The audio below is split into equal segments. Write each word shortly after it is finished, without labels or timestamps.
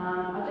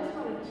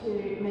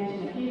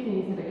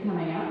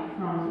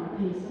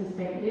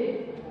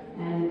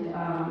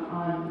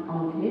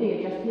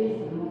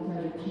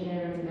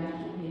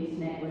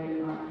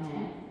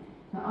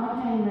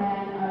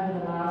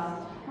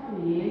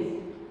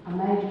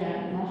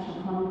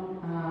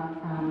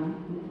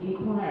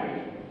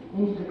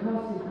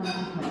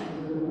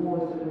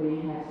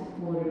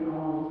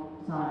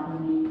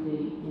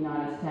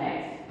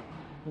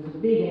It was a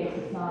big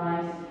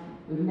exercise.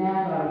 We've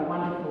now got a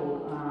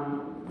wonderful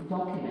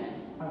document,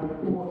 a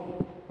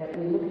report that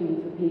we're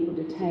looking for people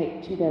to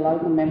take to their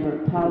local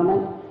Member of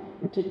Parliament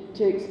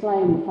to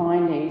explain the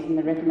findings and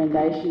the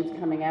recommendations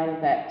coming out of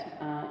that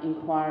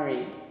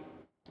inquiry,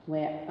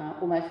 where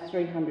almost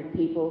 300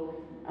 people,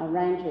 a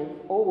range of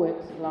all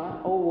walks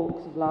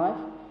of life,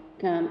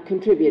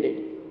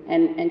 contributed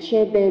and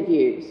shared their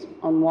views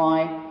on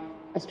why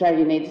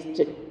Australia needs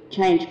to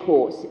change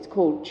course. It's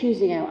called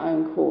Choosing Our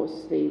Own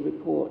Course, the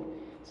report.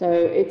 So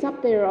it's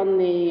up there on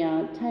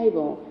the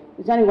table.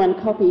 There's only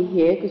one copy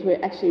here because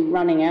we're actually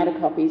running out of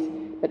copies,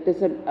 but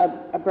there's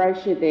a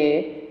brochure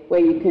there where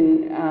you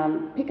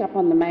can pick up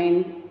on the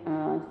main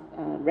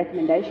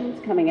recommendations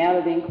coming out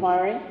of the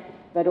inquiry,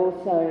 but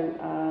also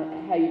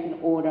how you can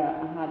order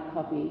a hard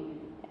copy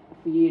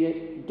for you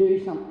to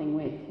do something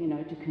with, you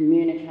know, to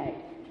communicate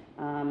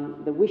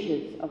the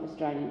wishes of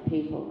Australian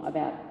people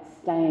about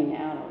staying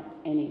out of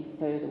any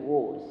further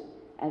wars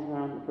as we're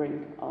on the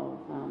brink of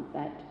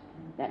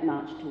that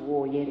march to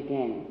war yet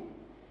again.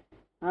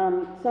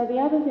 So the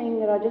other thing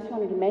that I just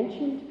wanted to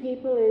mention to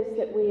people is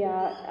that we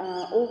are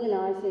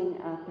organising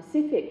a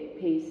Pacific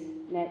Peace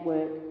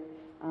Network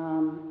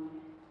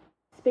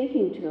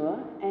speaking tour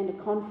and a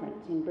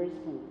conference in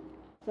Brisbane.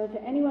 So for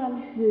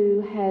anyone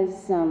who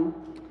has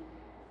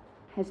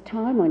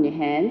time on your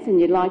hands and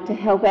you'd like to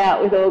help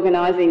out with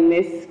organising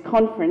this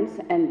conference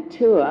and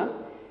tour,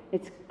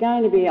 it's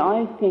going to be,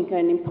 I think,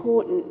 an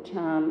important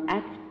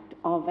act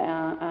of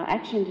our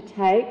action to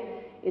take.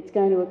 It's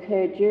going to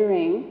occur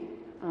during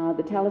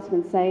the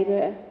Talisman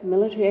Sabre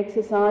military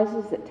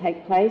exercises that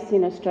take place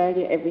in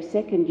Australia every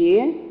second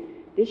year.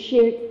 This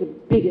year it's the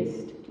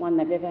biggest one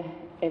they've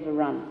ever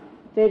run.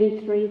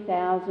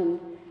 33,000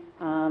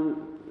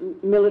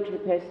 military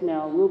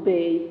personnel will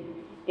be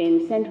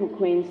in central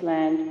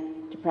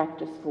Queensland to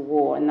practice for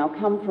war, and they'll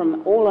come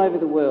from all over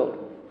the world,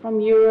 from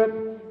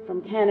Europe,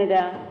 from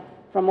Canada,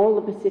 from all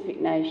the Pacific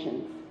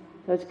nations.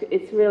 So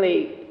it's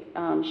really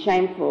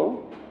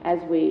shameful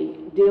as we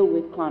deal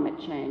with climate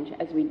change,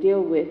 as we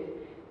deal with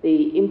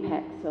the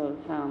impacts of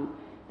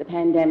the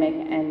pandemic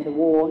and the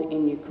war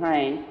in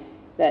Ukraine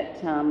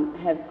that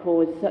have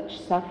caused such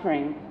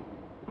suffering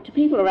to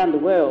people around the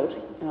world,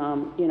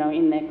 you know,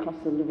 in their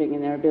cost of living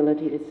and their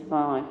ability to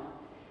survive.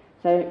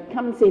 So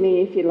come and see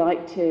me if you'd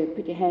like to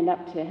put your hand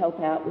up to help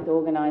out with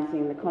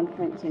organising the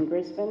conference in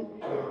Brisbane.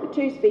 The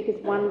two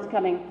speakers, one's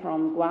coming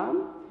from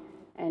Guam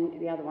and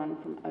the other one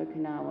from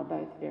Okinawa,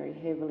 both very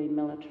heavily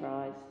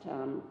militarised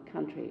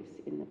countries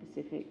in the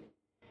Pacific.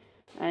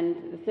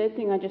 And the third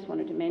thing I just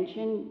wanted to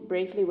mention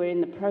briefly, we're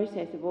in the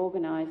process of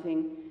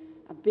organising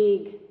a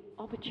big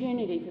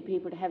opportunity for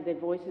people to have their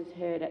voices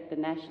heard at the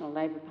National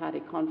Labor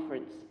Party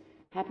conference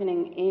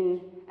happening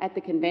at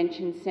the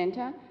Convention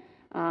Centre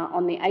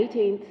on the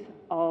 18th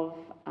of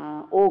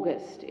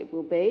August it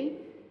will be.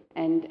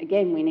 And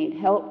again, we need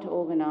help to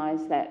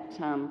organise that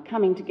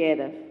coming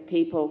together for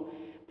people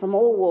from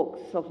all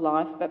walks of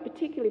life, but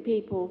particularly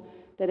people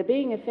that are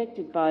being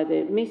affected by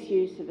the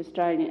misuse of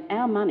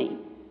our money.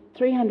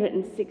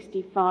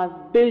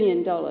 $365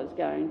 billion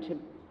going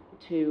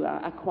to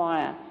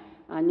acquire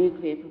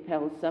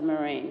nuclear-propelled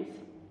submarines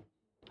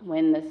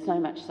when there's so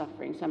much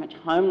suffering, so much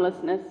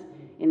homelessness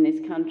in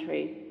this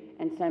country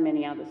and so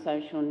many other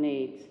social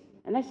needs.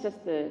 And that's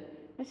just a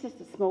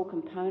small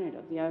component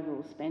of the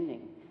overall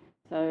spending.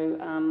 So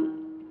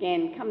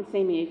again, come and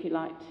see me if you'd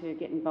like to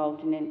get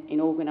involved in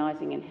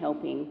organising and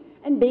helping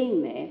and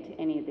being there to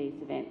any of these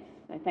events.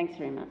 So thanks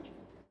very much.